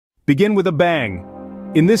Begin with a bang.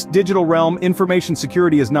 In this digital realm, information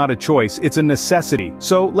security is not a choice, it's a necessity.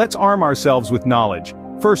 So let's arm ourselves with knowledge.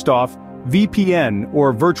 First off, VPN,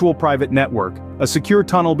 or Virtual Private Network, a secure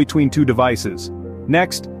tunnel between two devices.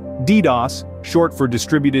 Next, DDoS, short for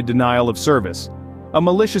Distributed Denial of Service, a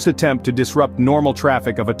malicious attempt to disrupt normal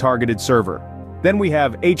traffic of a targeted server. Then we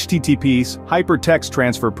have HTTP's Hypertext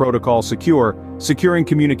Transfer Protocol Secure, securing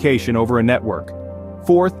communication over a network.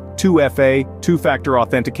 Fourth, 2FA, two-factor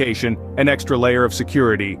authentication, an extra layer of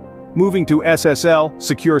security. Moving to SSL,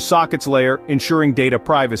 Secure Sockets Layer, ensuring data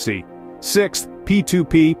privacy. Sixth,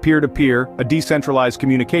 P2P, peer-to-peer, a decentralized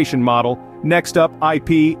communication model. Next up,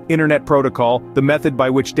 IP, Internet Protocol, the method by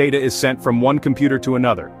which data is sent from one computer to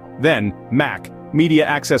another. Then, MAC, Media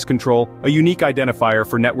Access Control, a unique identifier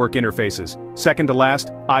for network interfaces. Second to last,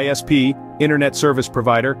 ISP, Internet Service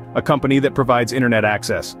Provider, a company that provides internet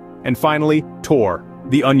access. And finally, Tor,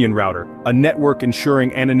 the Onion Router, a network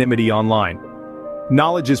ensuring anonymity online.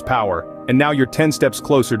 Knowledge is power, and now you're 10 steps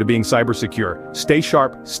closer to being cybersecure. Stay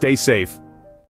sharp, stay safe.